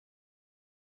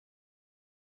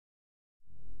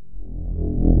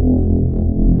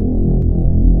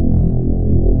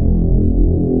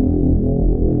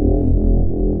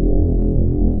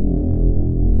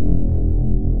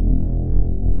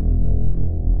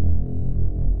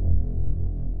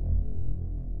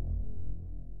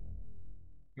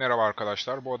Merhaba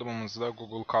arkadaşlar, bu adımımızda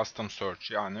Google Custom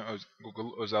Search yani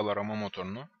Google Özel Arama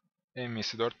Motorunu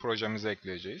MVC 4 projemize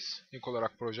ekleyeceğiz. İlk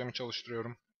olarak projemi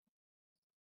çalıştırıyorum.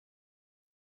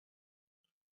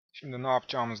 Şimdi ne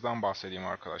yapacağımızdan bahsedeyim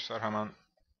arkadaşlar. Hemen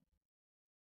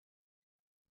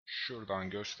şuradan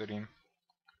göstereyim.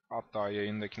 Hatta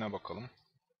yayındakine bakalım.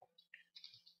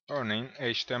 Örneğin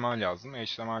HTML yazdım.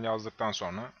 HTML yazdıktan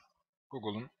sonra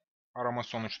Google'un arama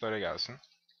sonuçları gelsin.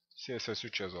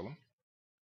 CSS3 yazalım.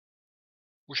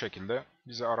 Bu şekilde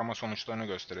bize arama sonuçlarını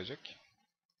gösterecek.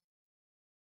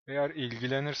 Eğer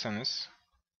ilgilenirseniz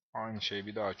aynı şeyi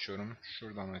bir daha açıyorum.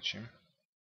 Şuradan açayım.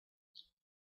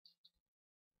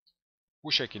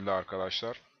 Bu şekilde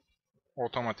arkadaşlar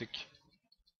otomatik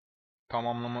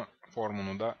tamamlama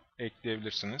formunu da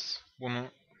ekleyebilirsiniz.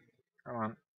 Bunu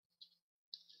hemen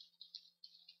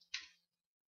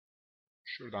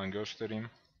şuradan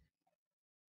göstereyim.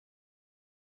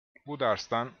 Bu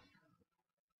dersten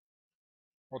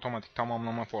otomatik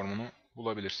tamamlama formunu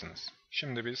bulabilirsiniz.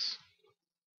 Şimdi biz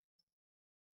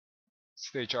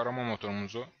site içi arama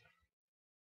motorumuzu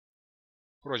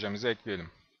projemize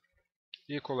ekleyelim.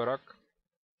 İlk olarak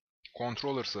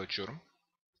Controllers'ı açıyorum.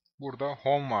 Burada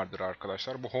Home vardır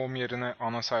arkadaşlar. Bu Home yerine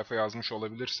ana sayfa yazmış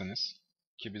olabilirsiniz.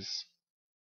 Ki biz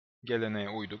geleneğe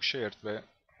uyduk. Shared ve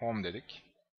Home dedik.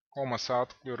 Home'a sağ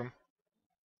tıklıyorum.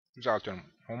 Düzeltiyorum.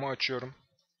 Home'u açıyorum.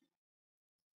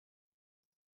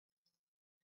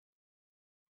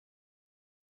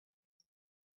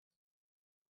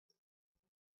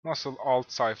 Nasıl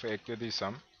alt sayfa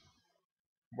eklediysem,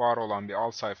 var olan bir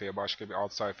alt sayfaya başka bir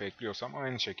alt sayfa ekliyorsam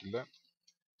aynı şekilde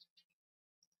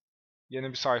yeni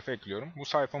bir sayfa ekliyorum. Bu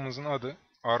sayfamızın adı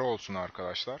Ara olsun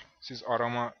arkadaşlar. Siz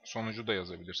arama sonucu da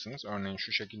yazabilirsiniz. Örneğin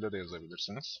şu şekilde de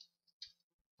yazabilirsiniz.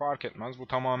 Fark etmez. Bu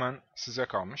tamamen size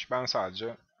kalmış. Ben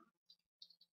sadece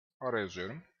Ara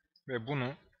yazıyorum. Ve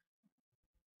bunu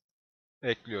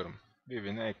ekliyorum.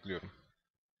 Div'ini ekliyorum.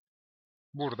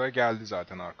 Burada geldi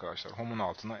zaten arkadaşlar. Home'un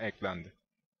altına eklendi.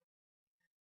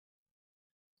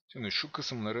 Şimdi şu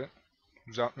kısımları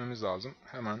düzeltmemiz lazım.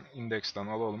 Hemen indeksten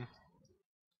alalım.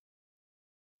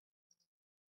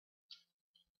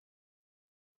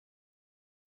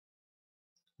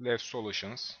 Left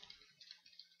Solutions.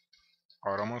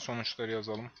 Arama sonuçları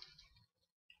yazalım.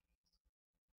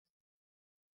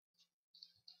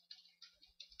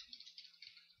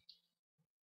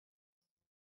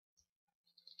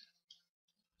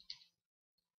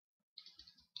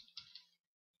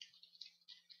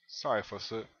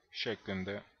 Sayfası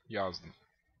şeklinde yazdım.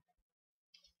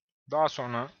 Daha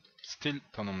sonra stil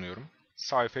tanımlıyorum.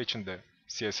 Sayfa içinde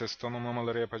CSS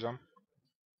tanımlamaları yapacağım.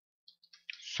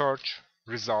 Search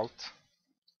Result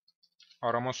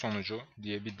arama sonucu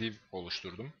diye bir div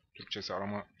oluşturdum. Türkçesi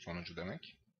arama sonucu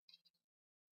demek.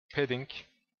 Padding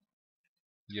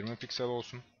 20 piksel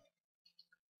olsun.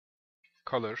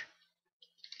 Color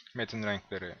metin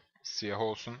renkleri siyah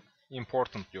olsun.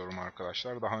 Important diyorum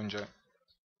arkadaşlar. Daha önce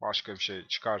başka bir şey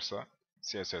çıkarsa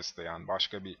CSS'de yani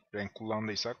başka bir renk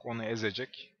kullandıysak onu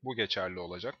ezecek. Bu geçerli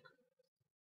olacak.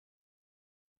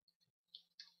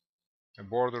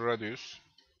 Border Radius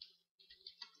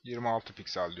 26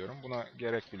 piksel diyorum. Buna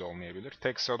gerek bile olmayabilir.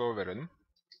 Text Shadow verelim.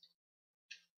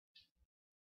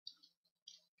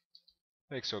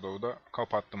 Text Shadow'u da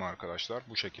kapattım arkadaşlar.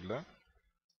 Bu şekilde.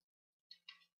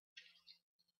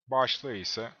 Başlığı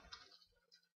ise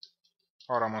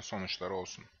arama sonuçları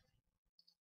olsun.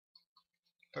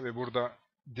 Tabi burada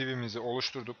div'imizi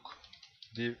oluşturduk.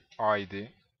 Div ID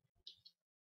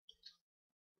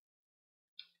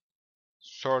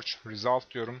Search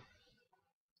Result diyorum.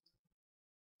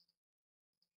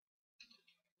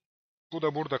 Bu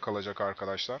da burada kalacak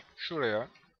arkadaşlar. Şuraya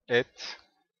add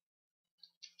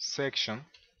section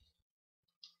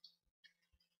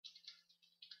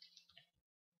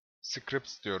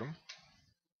scripts diyorum.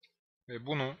 Ve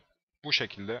bunu bu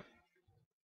şekilde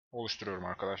oluşturuyorum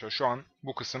arkadaşlar. Şu an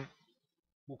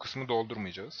bu kısmı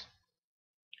doldurmayacağız.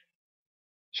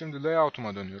 Şimdi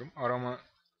layout'uma dönüyorum. Arama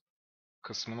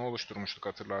kısmını oluşturmuştuk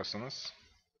hatırlarsanız.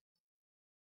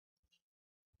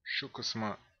 Şu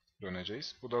kısma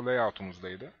döneceğiz. Bu da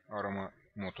layout'umuzdaydı. Arama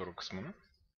motoru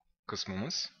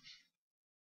kısmımız.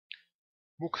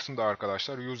 Bu kısımda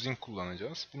arkadaşlar using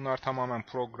kullanacağız. Bunlar tamamen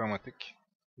programatik.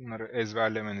 Bunları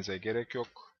ezberlemenize gerek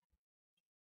yok.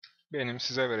 Benim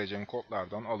size vereceğim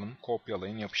kodlardan alın,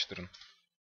 kopyalayın, yapıştırın.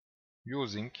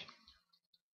 Using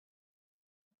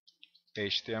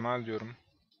HTML diyorum.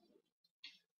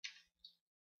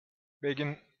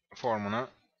 Begin formuna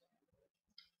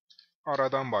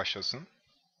aradan başlasın.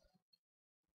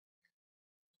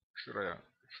 Şuraya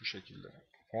şu şekilde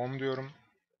home diyorum.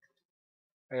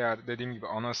 Eğer dediğim gibi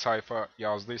ana sayfa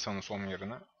yazdıysanız home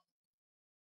yerine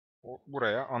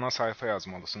Buraya ana sayfa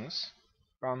yazmalısınız.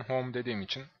 Ben home dediğim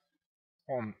için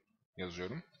home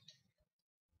yazıyorum.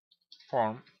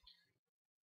 Form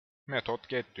method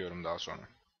get diyorum daha sonra.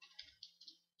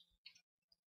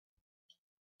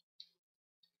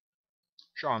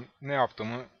 Şu an ne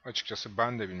yaptığımı açıkçası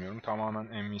ben de bilmiyorum.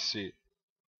 Tamamen MVC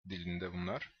dilinde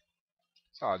bunlar.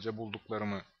 Sadece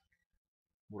bulduklarımı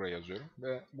buraya yazıyorum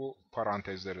ve bu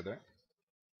parantezleri de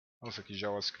nasıl ki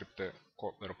JavaScript'te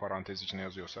kodları parantez içine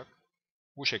yazıyorsak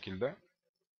bu şekilde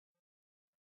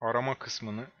arama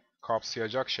kısmını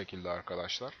kapsayacak şekilde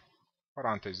arkadaşlar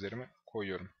parantezlerimi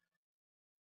koyuyorum.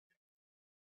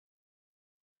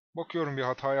 Bakıyorum bir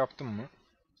hata yaptım mı?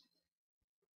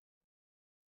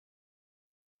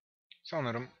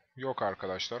 Sanırım yok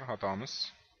arkadaşlar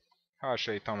hatamız. Her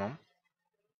şey tamam.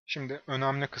 Şimdi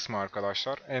önemli kısmı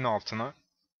arkadaşlar en altına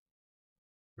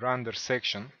render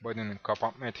section body'nin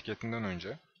kapatma etiketinden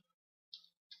önce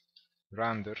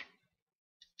render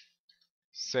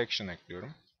section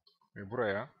ekliyorum. Ve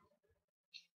buraya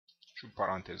şu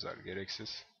parantezler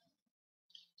gereksiz.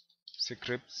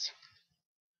 Scripts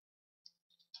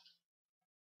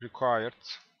required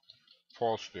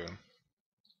false diyorum.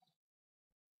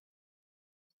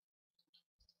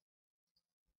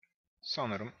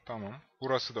 Sanırım tamam.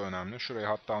 Burası da önemli. Şuraya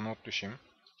hatta not düşeyim.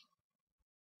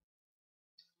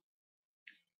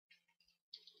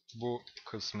 Bu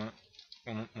kısmı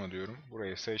unutma diyorum.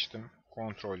 Burayı seçtim.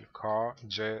 Ctrl K,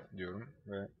 C diyorum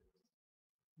ve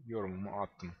yorumumu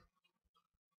attım.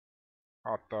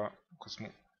 Hatta bu kısmı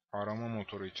arama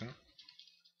motoru için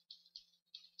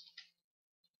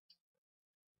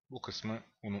bu kısmı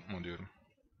unutma diyorum.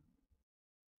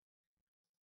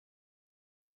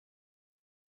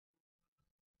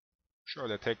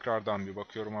 Şöyle tekrardan bir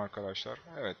bakıyorum arkadaşlar.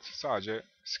 Evet, sadece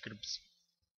scripts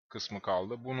kısmı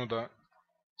kaldı. Bunu da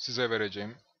size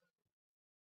vereceğim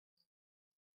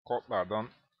kodlardan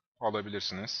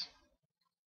alabilirsiniz.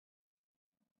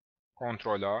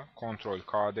 Ctrl A, Ctrl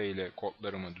KD ile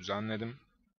kodlarımı düzenledim.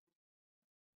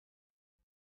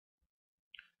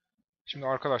 Şimdi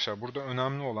arkadaşlar burada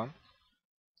önemli olan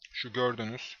şu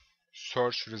gördüğünüz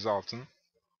search result'ın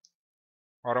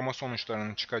arama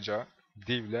sonuçlarının çıkacağı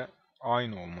div ile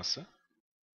aynı olması.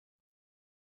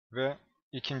 Ve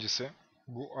ikincisi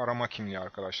bu arama kimliği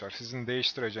arkadaşlar. Sizin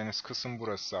değiştireceğiniz kısım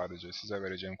burası sadece. Size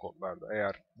vereceğim kodlarda.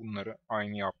 Eğer bunları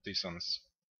aynı yaptıysanız.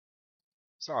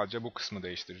 Sadece bu kısmı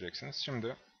değiştireceksiniz.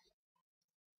 Şimdi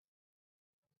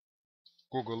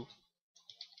Google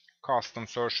Custom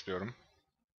Search diyorum.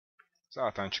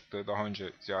 Zaten çıktı. Daha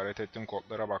önce ziyaret ettiğim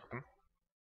kodlara baktım.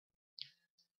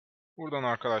 Buradan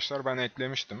arkadaşlar ben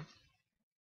eklemiştim.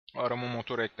 Arama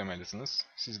motoru eklemelisiniz.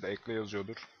 Sizde ekle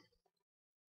yazıyordur.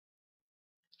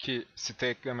 Ki site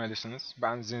eklemelisiniz.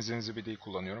 Ben zinzinzibidi'yi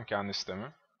kullanıyorum kendi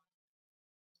sitemi.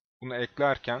 Bunu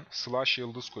eklerken slash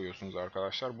yıldız koyuyorsunuz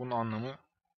arkadaşlar. Bunun anlamı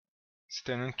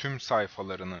sitenin tüm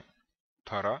sayfalarını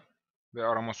tara ve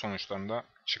arama sonuçlarında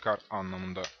çıkar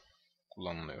anlamında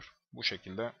kullanılıyor. Bu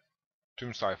şekilde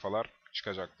tüm sayfalar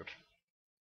çıkacaktır.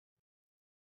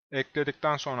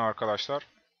 Ekledikten sonra arkadaşlar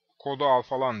kodu al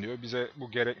falan diyor. Bize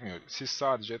bu gerekmiyor. Siz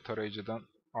sadece tarayıcıdan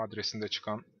adresinde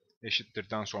çıkan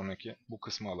eşittirden sonraki bu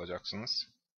kısmı alacaksınız.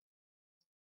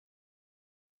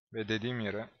 Ve dediğim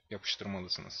yere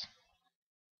yapıştırmalısınız.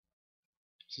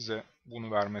 Size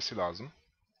bunu vermesi lazım.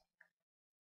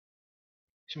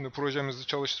 Şimdi projemizi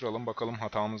çalıştıralım. Bakalım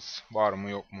hatamız var mı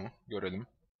yok mu görelim.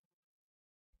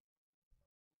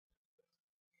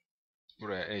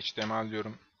 Buraya HTML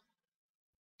diyorum.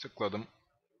 Tıkladım.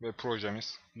 Ve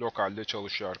projemiz lokalde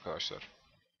çalışıyor arkadaşlar.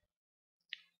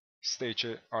 Site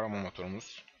içi arama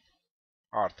motorumuz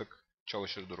artık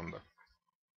çalışır durumda.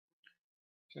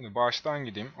 Şimdi baştan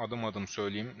gideyim. Adım adım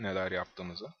söyleyeyim neler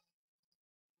yaptığımızı.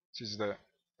 Siz de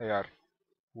eğer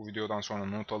bu videodan sonra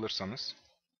not alırsanız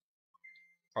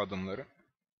adımları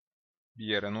bir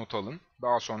yere not alın.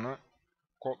 Daha sonra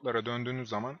kodlara döndüğünüz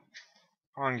zaman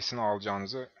hangisini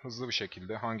alacağınızı hızlı bir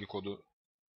şekilde, hangi kodu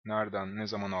nereden, ne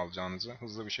zaman alacağınızı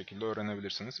hızlı bir şekilde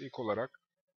öğrenebilirsiniz. İlk olarak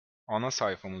ana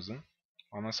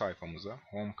sayfamıza,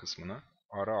 home kısmına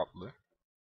ara adlı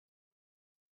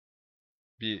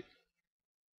bir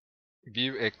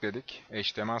view ekledik.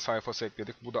 HTML sayfası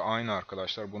ekledik. Bu da aynı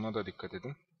arkadaşlar. Buna da dikkat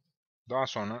edin. Daha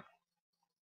sonra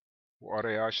bu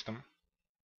arayı açtım.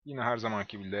 Yine her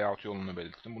zamanki bir layout yolunu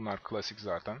belirttim. Bunlar klasik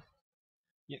zaten.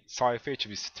 Sayfa içi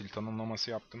bir stil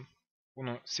tanımlaması yaptım.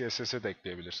 Bunu CSS'e de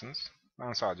ekleyebilirsiniz.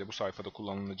 Ben sadece bu sayfada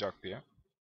kullanılacak diye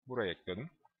buraya ekledim.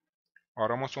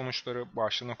 Arama sonuçları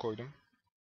başlığına koydum.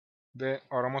 Ve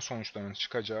arama sonuçlarının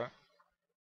çıkacağı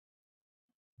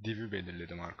div'i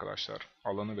belirledim arkadaşlar.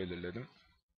 Alanı belirledim.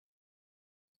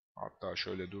 Hatta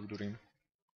şöyle durdurayım.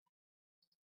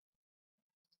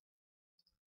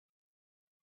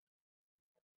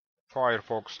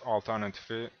 Firefox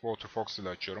alternatifi Waterfox ile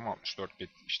açıyorum 64 bit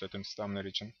işletim sistemleri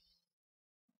için.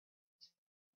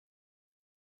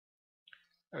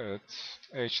 Evet,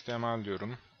 HTML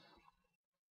diyorum.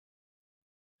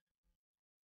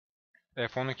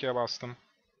 F12'ye bastım.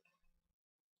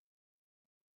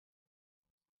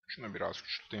 Şunu biraz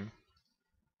küçülteyim.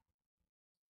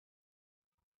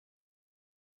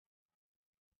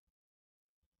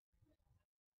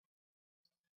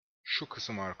 Şu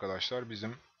kısım arkadaşlar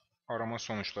bizim arama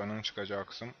sonuçlarının çıkacağı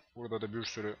kısım. Burada da bir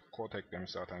sürü kod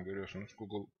eklemiş zaten görüyorsunuz.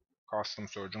 Google Custom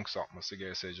Search'un kısaltması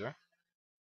GSC.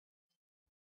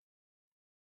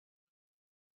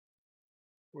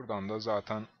 Buradan da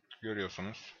zaten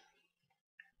görüyorsunuz.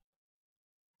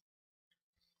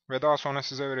 Ve daha sonra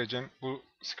size vereceğim bu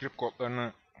script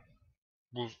kodlarını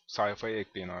bu sayfaya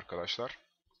ekleyin arkadaşlar.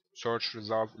 Search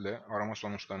Result ile arama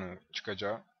sonuçlarının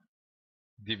çıkacağı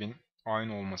divin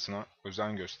aynı olmasına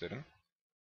özen gösterin.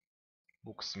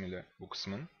 Bu kısım ile bu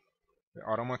kısmın. Ve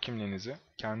arama kimliğinizi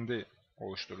kendi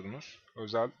oluşturduğunuz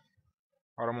özel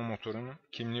arama motorunun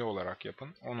kimliği olarak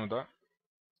yapın. Onu da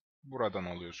buradan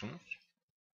alıyorsunuz.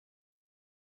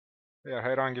 Eğer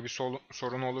herhangi bir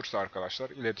sorun olursa arkadaşlar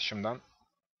iletişimden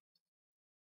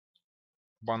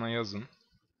bana yazın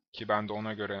ki ben de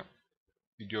ona göre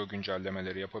video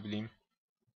güncellemeleri yapabileyim.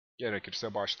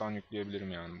 Gerekirse baştan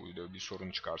yükleyebilirim yani bu videoda bir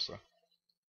sorun çıkarsa.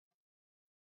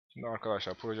 Şimdi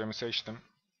arkadaşlar projemi seçtim.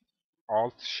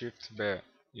 Alt Shift V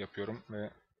yapıyorum ve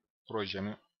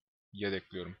projemi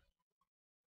yedekliyorum.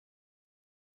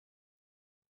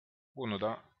 Bunu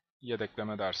da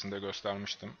yedekleme dersinde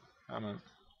göstermiştim. Hemen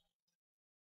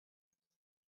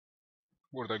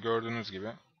burada gördüğünüz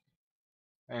gibi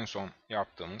en son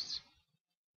yaptığımız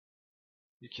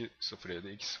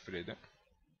 2.07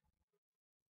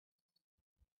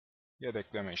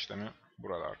 yedekleme işlemi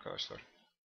burada arkadaşlar.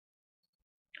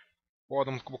 Bu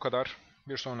adımlık bu kadar.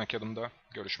 Bir sonraki adımda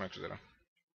görüşmek üzere.